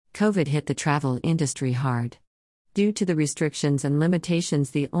COVID hit the travel industry hard. Due to the restrictions and limitations,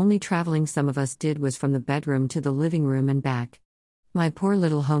 the only traveling some of us did was from the bedroom to the living room and back. My poor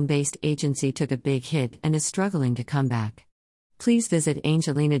little home-based agency took a big hit and is struggling to come back. Please visit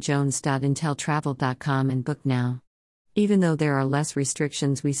angelinajones.inteltravel.com and book now. Even though there are less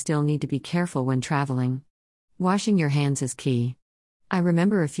restrictions, we still need to be careful when traveling. Washing your hands is key. I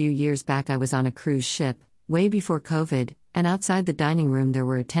remember a few years back I was on a cruise ship, way before COVID, and outside the dining room there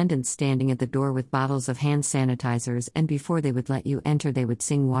were attendants standing at the door with bottles of hand sanitizers, and before they would let you enter they would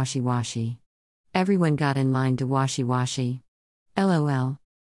sing "Washy Washy." Everyone got in line to washy washy. LOL.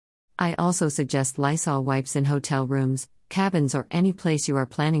 I also suggest Lysol wipes in hotel rooms, cabins, or any place you are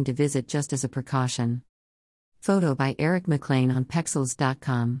planning to visit just as a precaution. Photo by Eric McLean on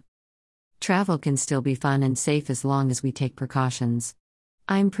Pexels.com. Travel can still be fun and safe as long as we take precautions.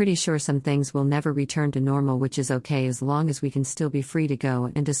 I'm pretty sure some things will never return to normal, which is okay as long as we can still be free to go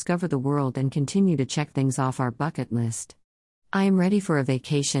and discover the world and continue to check things off our bucket list. I am ready for a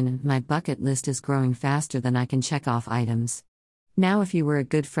vacation and my bucket list is growing faster than I can check off items. Now, if you were a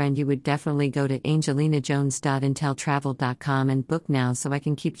good friend, you would definitely go to angelinajones.inteltravel.com and book now so I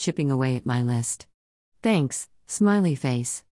can keep chipping away at my list. Thanks, smiley face.